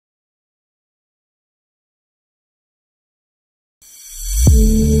Hey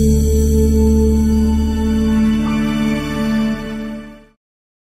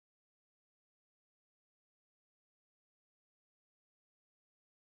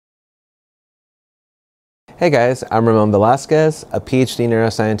guys, I'm Ramon Velazquez, a PhD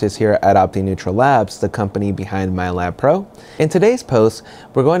neuroscientist here at OptiNeutral Labs, the company behind MyLab Pro. In today's post,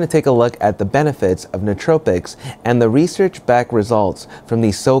 we're going to take a look at the benefits of nootropics and the research-backed results from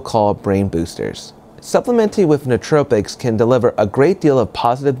these so-called brain boosters. Supplementing with nootropics can deliver a great deal of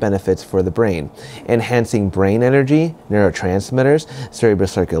positive benefits for the brain, enhancing brain energy, neurotransmitters, cerebral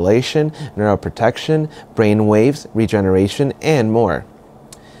circulation, neuroprotection, brain waves, regeneration, and more.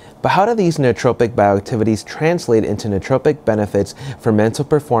 But how do these nootropic bioactivities translate into nootropic benefits for mental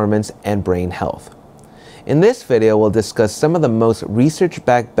performance and brain health? In this video, we'll discuss some of the most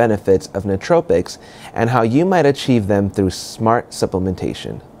research-backed benefits of nootropics and how you might achieve them through smart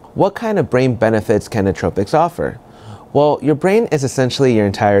supplementation. What kind of brain benefits can nootropics offer? Well, your brain is essentially your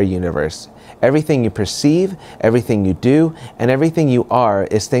entire universe. Everything you perceive, everything you do, and everything you are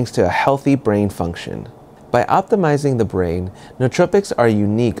is thanks to a healthy brain function. By optimizing the brain, nootropics are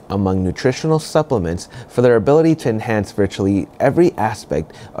unique among nutritional supplements for their ability to enhance virtually every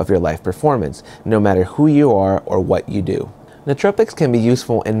aspect of your life performance, no matter who you are or what you do. Nootropics can be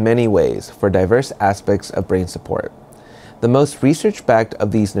useful in many ways for diverse aspects of brain support. The most research-backed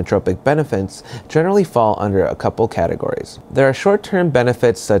of these nootropic benefits generally fall under a couple categories. There are short-term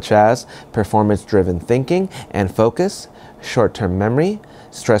benefits such as performance-driven thinking and focus, short-term memory,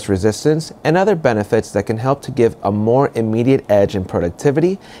 stress resistance, and other benefits that can help to give a more immediate edge in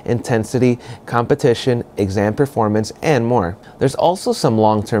productivity, intensity, competition, exam performance, and more. There's also some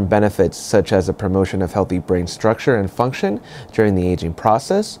long-term benefits such as a promotion of healthy brain structure and function during the aging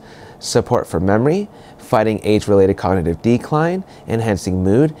process, support for memory, fighting age-related cognitive decline, enhancing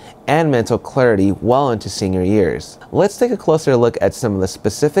mood, and mental clarity well into senior years. Let's take a closer look at some of the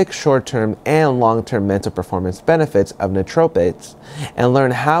specific short-term and long-term mental performance benefits of nootropics and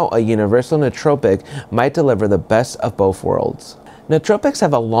learn how a universal nootropic might deliver the best of both worlds. Nootropics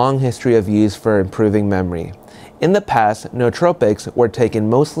have a long history of use for improving memory. In the past, nootropics were taken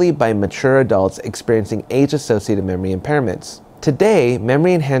mostly by mature adults experiencing age-associated memory impairments. Today,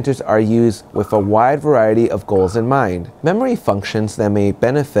 memory enhancers are used with a wide variety of goals in mind. Memory functions that may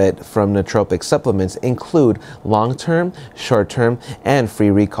benefit from nootropic supplements include long-term, short-term, and free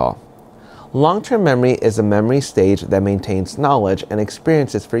recall. Long-term memory is a memory stage that maintains knowledge and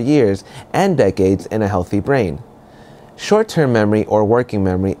experiences for years and decades in a healthy brain. Short-term memory or working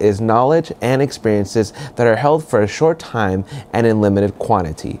memory is knowledge and experiences that are held for a short time and in limited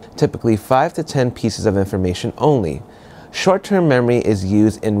quantity, typically 5 to 10 pieces of information only. Short-term memory is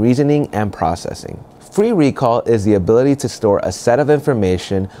used in reasoning and processing. Free recall is the ability to store a set of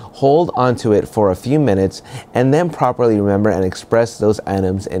information, hold onto it for a few minutes, and then properly remember and express those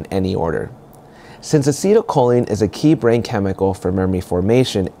items in any order. Since acetylcholine is a key brain chemical for memory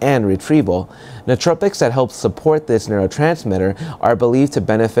formation and retrieval, nootropics that help support this neurotransmitter are believed to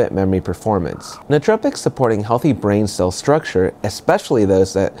benefit memory performance. Nootropics supporting healthy brain cell structure, especially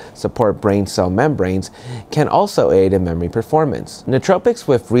those that support brain cell membranes, can also aid in memory performance. Nootropics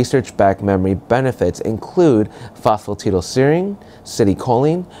with research-backed memory benefits include phosphatidylserine,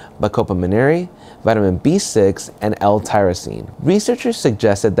 acetylcholine, bacopa monnieri, vitamin B6, and L-tyrosine. Researchers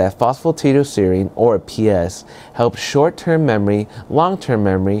suggested that phosphatidylserine, or PS, helps short-term memory, long-term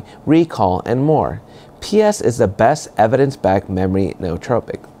memory, recall, and more. PS is the best evidence-backed memory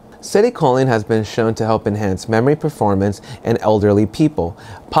nootropic. Acetylcholine has been shown to help enhance memory performance in elderly people,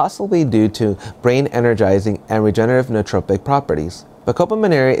 possibly due to brain energizing and regenerative nootropic properties. Bacopa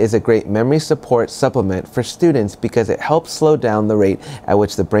monnieri is a great memory support supplement for students because it helps slow down the rate at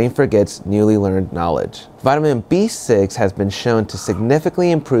which the brain forgets newly learned knowledge. Vitamin B6 has been shown to significantly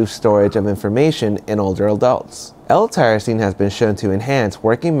improve storage of information in older adults. L-tyrosine has been shown to enhance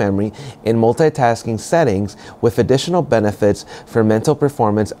working memory in multitasking settings with additional benefits for mental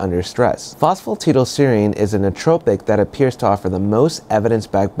performance under stress. Phosphatidylserine is a nootropic that appears to offer the most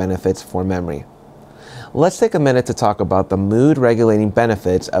evidence-backed benefits for memory. Let's take a minute to talk about the mood-regulating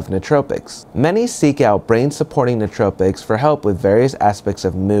benefits of nootropics. Many seek out brain-supporting nootropics for help with various aspects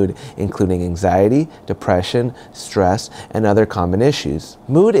of mood, including anxiety, depression, stress, and other common issues.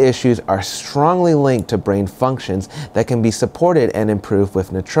 Mood issues are strongly linked to brain functions that can be supported and improved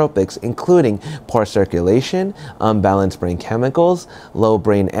with nootropics, including poor circulation, unbalanced brain chemicals, low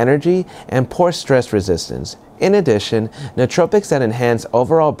brain energy, and poor stress resistance. In addition, nootropics that enhance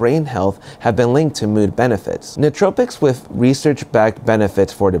overall brain health have been linked to mood benefits. Nootropics with research-backed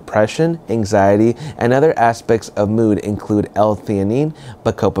benefits for depression, anxiety, and other aspects of mood include L-theanine,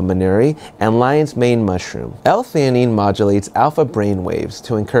 Bacopa monnieri, and lion's mane mushroom. L-theanine modulates alpha brain waves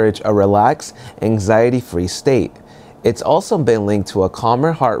to encourage a relaxed, anxiety-free state. It's also been linked to a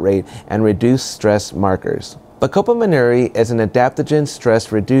calmer heart rate and reduced stress markers. Bacopa monnieri is an adaptogen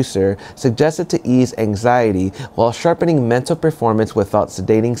stress reducer suggested to ease anxiety while sharpening mental performance without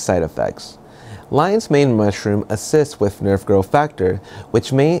sedating side effects. Lion's mane mushroom assists with nerve growth factor,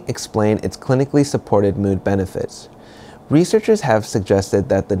 which may explain its clinically supported mood benefits. Researchers have suggested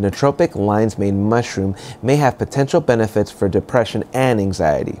that the nootropic lion's mane mushroom may have potential benefits for depression and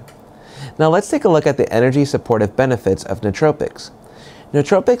anxiety. Now let's take a look at the energy supportive benefits of nootropics.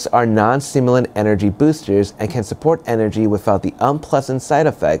 Nootropics are non-stimulant energy boosters and can support energy without the unpleasant side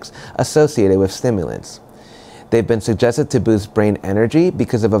effects associated with stimulants. They've been suggested to boost brain energy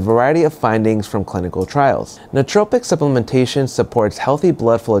because of a variety of findings from clinical trials. Nootropic supplementation supports healthy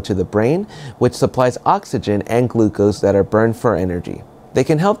blood flow to the brain, which supplies oxygen and glucose that are burned for energy. They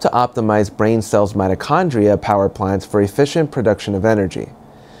can help to optimize brain cells' mitochondria power plants for efficient production of energy.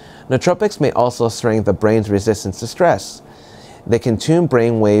 Nootropics may also strengthen the brain's resistance to stress. They can tune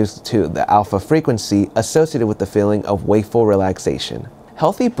brain waves to the alpha frequency associated with the feeling of wakeful relaxation.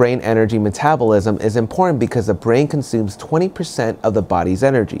 Healthy brain energy metabolism is important because the brain consumes 20% of the body's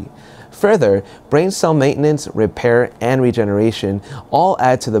energy. Further, brain cell maintenance, repair, and regeneration all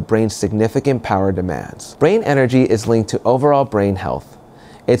add to the brain's significant power demands. Brain energy is linked to overall brain health.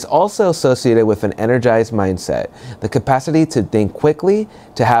 It's also associated with an energized mindset, the capacity to think quickly,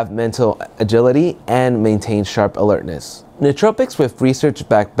 to have mental agility, and maintain sharp alertness. Nootropics with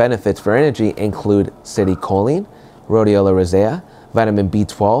research-backed benefits for energy include acetylcholine, rhodiola rosea, vitamin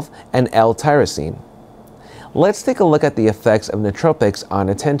B12, and L-tyrosine. Let's take a look at the effects of nootropics on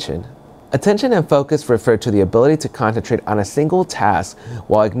attention. Attention and focus refer to the ability to concentrate on a single task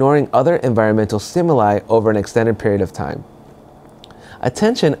while ignoring other environmental stimuli over an extended period of time.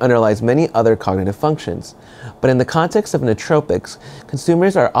 Attention underlies many other cognitive functions, but in the context of nootropics,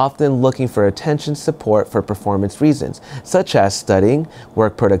 consumers are often looking for attention support for performance reasons, such as studying,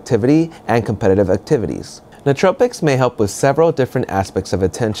 work productivity, and competitive activities. Nootropics may help with several different aspects of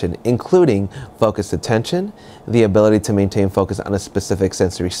attention, including focused attention, the ability to maintain focus on a specific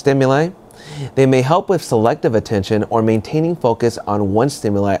sensory stimuli. They may help with selective attention or maintaining focus on one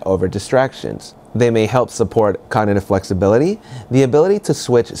stimuli over distractions. They may help support cognitive flexibility, the ability to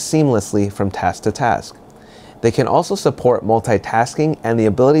switch seamlessly from task to task. They can also support multitasking and the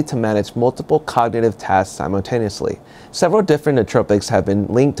ability to manage multiple cognitive tasks simultaneously. Several different nootropics have been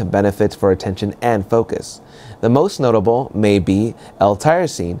linked to benefits for attention and focus. The most notable may be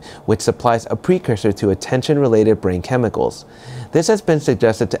L-tyrosine, which supplies a precursor to attention-related brain chemicals. This has been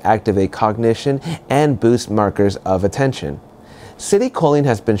suggested to activate cognition and boost markers of attention. Acetylcholine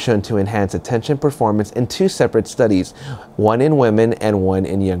has been shown to enhance attention performance in 2 separate studies, one in women and one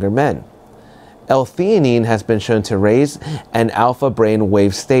in younger men. L-theanine has been shown to raise an alpha brain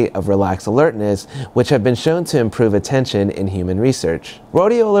wave state of relaxed alertness, which have been shown to improve attention in human research.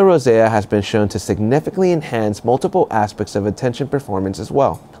 Rhodiola rosea has been shown to significantly enhance multiple aspects of attention performance as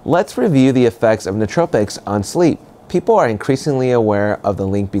well. Let's review the effects of nootropics on sleep. People are increasingly aware of the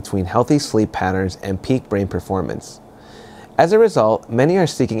link between healthy sleep patterns and peak brain performance. As a result, many are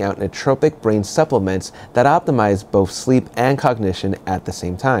seeking out nootropic brain supplements that optimize both sleep and cognition at the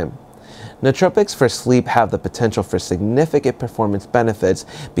same time. Nootropics for sleep have the potential for significant performance benefits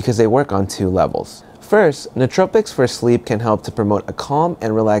because they work on 2 levels. First, nootropics for sleep can help to promote a calm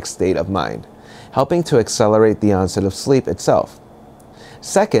and relaxed state of mind, helping to accelerate the onset of sleep itself.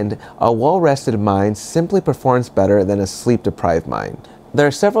 Second, a well-rested mind simply performs better than a sleep-deprived mind. There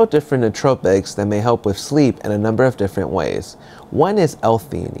are several different nootropics that may help with sleep in a number of different ways. One is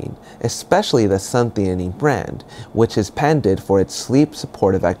L-theanine, especially the suntheanine brand, which is patented for its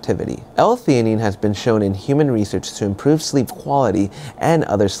sleep-supportive activity. L-theanine has been shown in human research to improve sleep quality and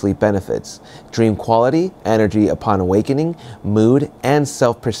other sleep benefits. Dream quality, energy upon awakening, mood, and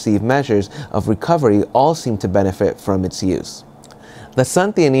self-perceived measures of recovery all seem to benefit from its use. The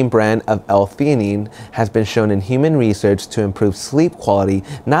suntheanine brand of L-theanine has been shown in human research to improve sleep quality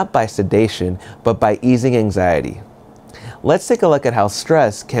not by sedation, but by easing anxiety. Let's take a look at how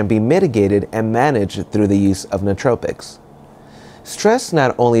stress can be mitigated and managed through the use of nootropics. Stress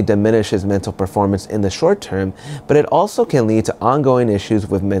not only diminishes mental performance in the short term, but it also can lead to ongoing issues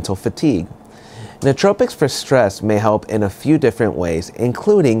with mental fatigue. Nootropics for stress may help in a few different ways,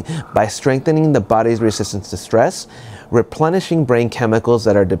 including by strengthening the body's resistance to stress, replenishing brain chemicals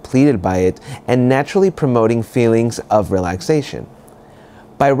that are depleted by it, and naturally promoting feelings of relaxation.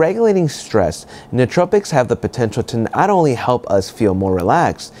 By regulating stress, nootropics have the potential to not only help us feel more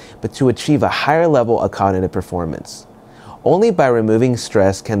relaxed, but to achieve a higher level of cognitive performance. Only by removing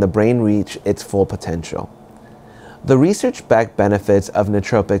stress can the brain reach its full potential. The research-backed benefits of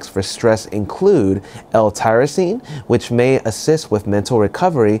nootropics for stress include L-tyrosine, which may assist with mental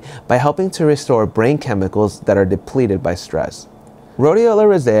recovery by helping to restore brain chemicals that are depleted by stress. Rhodiola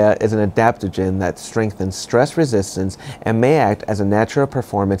rosea is an adaptogen that strengthens stress resistance and may act as a natural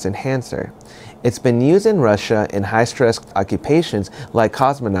performance enhancer. It's been used in Russia in high-stress occupations like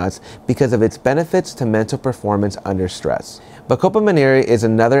cosmonauts because of its benefits to mental performance under stress. Bacopa monnieri is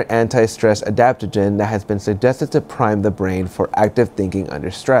another anti-stress adaptogen that has been suggested to prime the brain for active thinking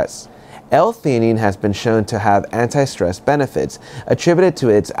under stress. L-theanine has been shown to have anti-stress benefits, attributed to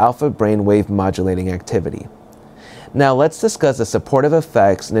its alpha brainwave modulating activity. Now let's discuss the supportive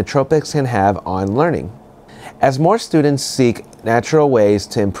effects nootropics can have on learning. As more students seek natural ways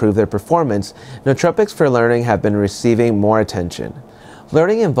to improve their performance, nootropics for learning have been receiving more attention.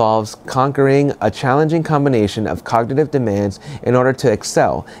 Learning involves conquering a challenging combination of cognitive demands in order to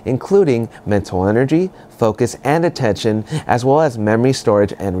excel, including mental energy, focus, and attention, as well as memory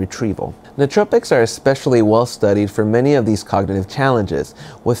storage and retrieval. Nootropics are especially well studied for many of these cognitive challenges,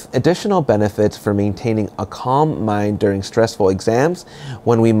 with additional benefits for maintaining a calm mind during stressful exams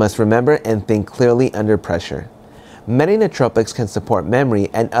when we must remember and think clearly under pressure. Many nootropics can support memory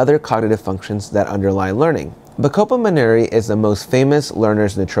and other cognitive functions that underlie learning. Bacopa monnieri is the most famous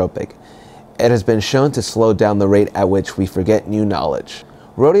learner's nootropic. It has been shown to slow down the rate at which we forget new knowledge.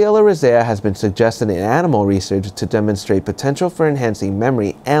 Rhodiola rosea has been suggested in animal research to demonstrate potential for enhancing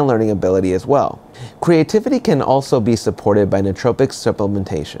memory and learning ability as well. Creativity can also be supported by nootropic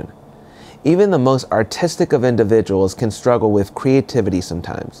supplementation. Even the most artistic of individuals can struggle with creativity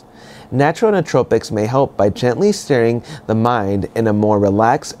sometimes. Natural nootropics may help by gently steering the mind in a more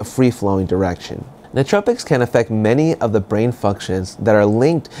relaxed, free-flowing direction. Nootropics can affect many of the brain functions that are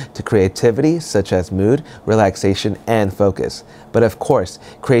linked to creativity, such as mood, relaxation, and focus. But of course,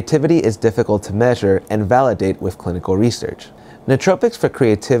 creativity is difficult to measure and validate with clinical research. Nootropics for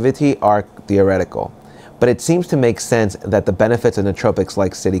creativity are theoretical, but it seems to make sense that the benefits of nootropics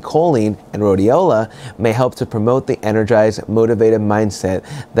like citicoline and rhodiola may help to promote the energized, motivated mindset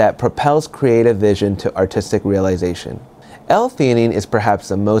that propels creative vision to artistic realization. L-theanine is perhaps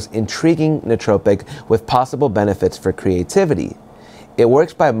the most intriguing nootropic with possible benefits for creativity. It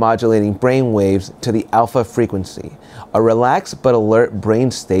works by modulating brain waves to the alpha frequency, a relaxed but alert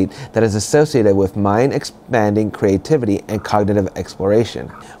brain state that is associated with mind-expanding creativity and cognitive exploration.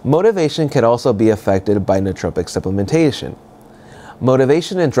 Motivation can also be affected by nootropic supplementation.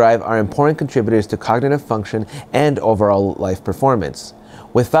 Motivation and drive are important contributors to cognitive function and overall life performance.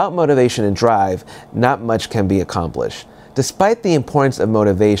 Without motivation and drive, not much can be accomplished. Despite the importance of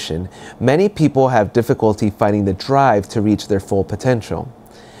motivation, many people have difficulty finding the drive to reach their full potential.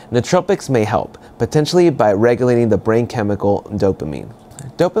 Nootropics may help, potentially by regulating the brain chemical dopamine.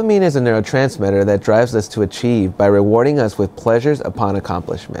 Dopamine is a neurotransmitter that drives us to achieve by rewarding us with pleasures upon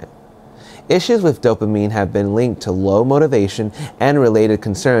accomplishment. Issues with dopamine have been linked to low motivation and related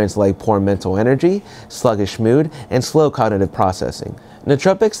concerns like poor mental energy, sluggish mood, and slow cognitive processing.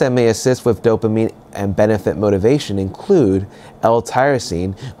 Nootropics that may assist with dopamine and benefit motivation include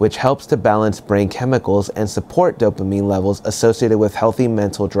L-tyrosine, which helps to balance brain chemicals and support dopamine levels associated with healthy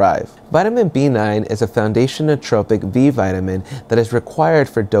mental drive. Vitamin B9 is a foundation nootropic V vitamin that is required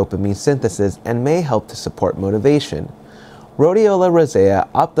for dopamine synthesis and may help to support motivation. Rhodiola rosea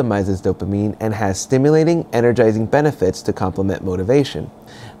optimizes dopamine and has stimulating, energizing benefits to complement motivation.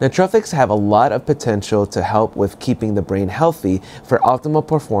 Nootropics have a lot of potential to help with keeping the brain healthy for optimal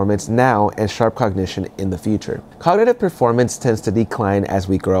performance now and sharp cognition in the future. Cognitive performance tends to decline as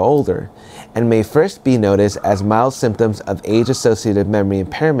we grow older and may first be noticed as mild symptoms of age-associated memory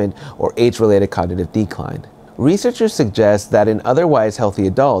impairment or age-related cognitive decline. Researchers suggest that in otherwise healthy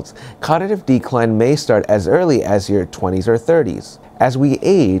adults, cognitive decline may start as early as your 20s or 30s. As we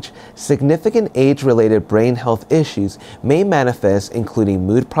age, significant age-related brain health issues may manifest, including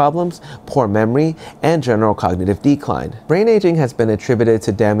mood problems, poor memory, and general cognitive decline. Brain aging has been attributed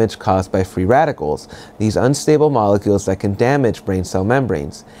to damage caused by free radicals, these unstable molecules that can damage brain cell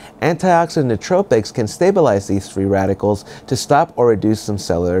membranes. Antioxidant nootropics can stabilize these free radicals to stop or reduce some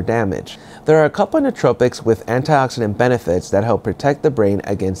cellular damage. There are a couple of nootropics with antioxidant benefits that help protect the brain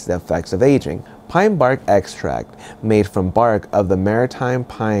against the effects of aging. Pine bark extract, made from bark of the maritime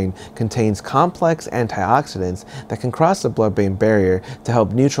pine, contains complex antioxidants that can cross the blood-brain barrier to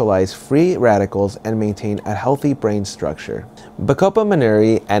help neutralize free radicals and maintain a healthy brain structure. Bacopa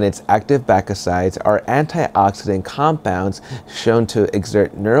monnieri and its active bacosides are antioxidant compounds shown to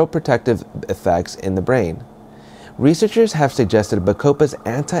exert neuroprotective effects in the brain. Researchers have suggested Bacopa's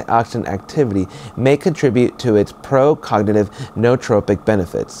antioxidant activity may contribute to its pro-cognitive nootropic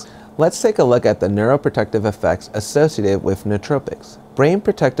benefits. Let's take a look at the neuroprotective effects associated with nootropics. Brain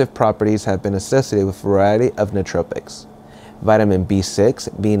protective properties have been associated with a variety of nootropics. Vitamin B6,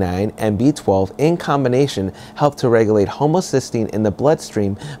 B9, and B12 in combination help to regulate homocysteine in the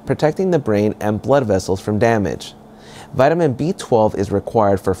bloodstream, protecting the brain and blood vessels from damage. Vitamin B12 is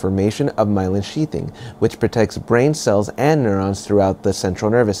required for formation of myelin sheathing, which protects brain cells and neurons throughout the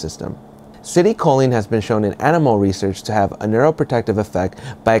central nervous system. Citicoline has been shown in animal research to have a neuroprotective effect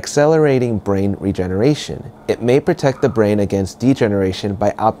by accelerating brain regeneration. It may protect the brain against degeneration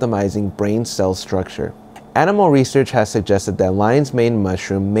by optimizing brain cell structure. Animal research has suggested that lion's mane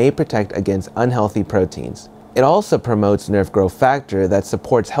mushroom may protect against unhealthy proteins. It also promotes nerve growth factor that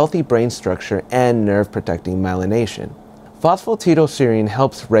supports healthy brain structure and nerve protecting myelination. Phosphatidylserine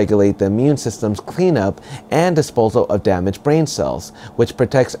helps regulate the immune system's cleanup and disposal of damaged brain cells, which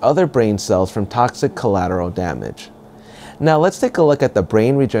protects other brain cells from toxic collateral damage. Now let's take a look at the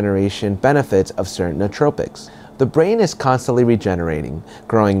brain regeneration benefits of certain nootropics. The brain is constantly regenerating,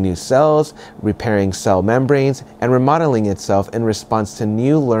 growing new cells, repairing cell membranes, and remodeling itself in response to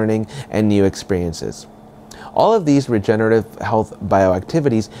new learning and new experiences. All of these regenerative health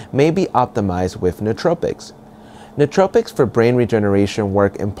bioactivities may be optimized with nootropics. Nootropics for brain regeneration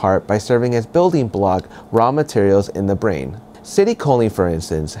work in part by serving as building block raw materials in the brain. Citicoline, for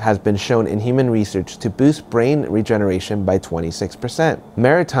instance, has been shown in human research to boost brain regeneration by 26%.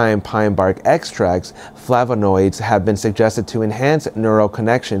 Maritime pine bark extracts, flavonoids, have been suggested to enhance neural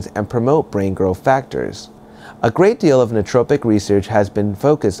connections and promote brain growth factors. A great deal of nootropic research has been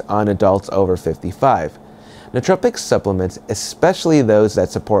focused on adults over 55. Nootropic supplements, especially those that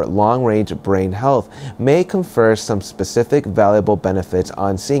support long-range brain health, may confer some specific valuable benefits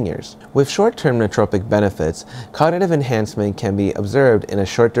on seniors. With short-term nootropic benefits, cognitive enhancement can be observed in a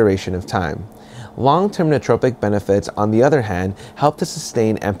short duration of time. Long-term nootropic benefits, on the other hand, help to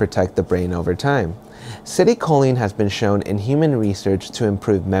sustain and protect the brain over time. Citicoline has been shown in human research to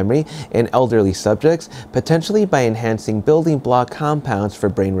improve memory in elderly subjects, potentially by enhancing building block compounds for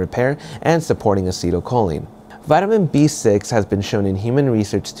brain repair and supporting acetylcholine. Vitamin B6 has been shown in human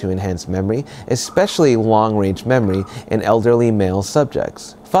research to enhance memory, especially long-range memory in elderly male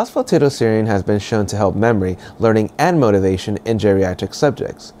subjects. Phosphatidylserine has been shown to help memory, learning, and motivation in geriatric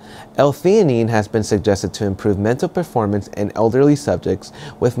subjects. L-theanine has been suggested to improve mental performance in elderly subjects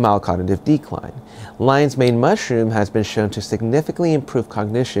with mild cognitive decline. Lion's mane mushroom has been shown to significantly improve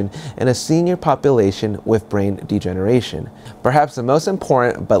cognition in a senior population with brain degeneration. Perhaps the most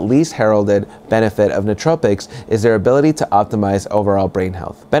important but least heralded benefit of nootropics is their ability to optimize overall brain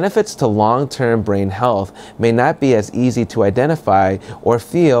health. Benefits to long-term brain health may not be as easy to identify or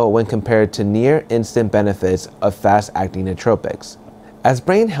feel when compared to near-instant benefits of fast-acting nootropics. As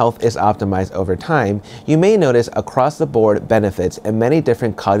brain health is optimized over time, you may notice across-the-board benefits in many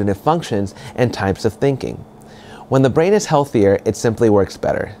different cognitive functions and types of thinking. When the brain is healthier, it simply works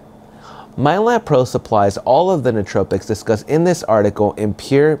better. MindLab Pro supplies all of the nootropics discussed in this article in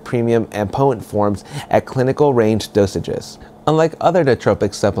pure, premium, and potent forms at clinical range dosages. Unlike other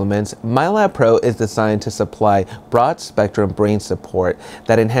nootropic supplements, MindLab Pro is designed to supply broad-spectrum brain support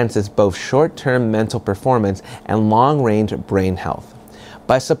that enhances both short-term mental performance and long-range brain health.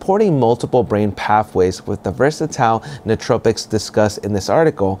 By supporting multiple brain pathways with the versatile nootropics discussed in this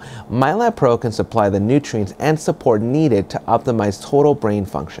article, MindLab Pro can supply the nutrients and support needed to optimize total brain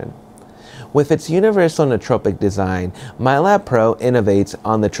function. With its universal nootropic design, MindLab Pro innovates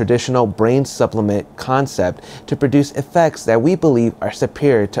on the traditional brain supplement concept to produce effects that we believe are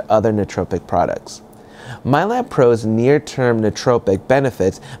superior to other nootropic products. MindLab Pro's near-term nootropic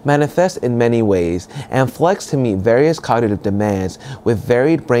benefits manifest in many ways and flex to meet various cognitive demands with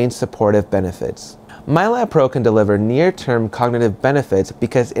varied brain supportive benefits. MindLab Pro can deliver near-term cognitive benefits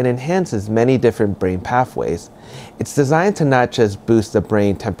because it enhances many different brain pathways. It's designed to not just boost the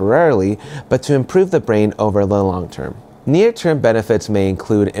brain temporarily, but to improve the brain over the long term. Near-term benefits may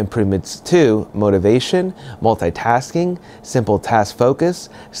include improvements to motivation, multitasking, simple task focus,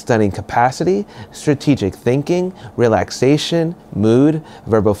 studying capacity, strategic thinking, relaxation, mood,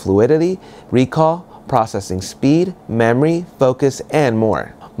 verbal fluidity, recall, processing speed, memory, focus, and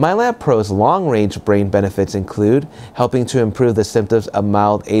more. MyLab Pro's long-range brain benefits include helping to improve the symptoms of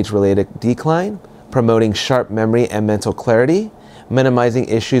mild age-related decline, promoting sharp memory and mental clarity, minimizing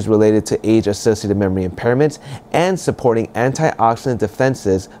issues related to age-associated memory impairments, and supporting antioxidant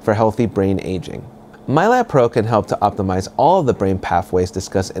defenses for healthy brain aging. MyLab Pro can help to optimize all of the brain pathways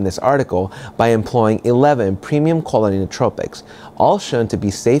discussed in this article by employing 11 premium quality nootropics, all shown to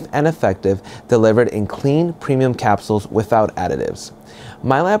be safe and effective, delivered in clean premium capsules without additives.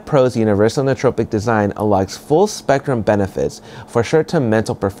 MyLab Pro's universal nootropic design unlocks full spectrum benefits for short-term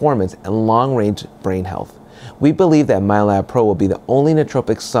mental performance and long-range brain health. We believe that MyLab Pro will be the only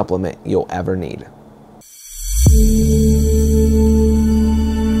nootropic supplement you'll ever need.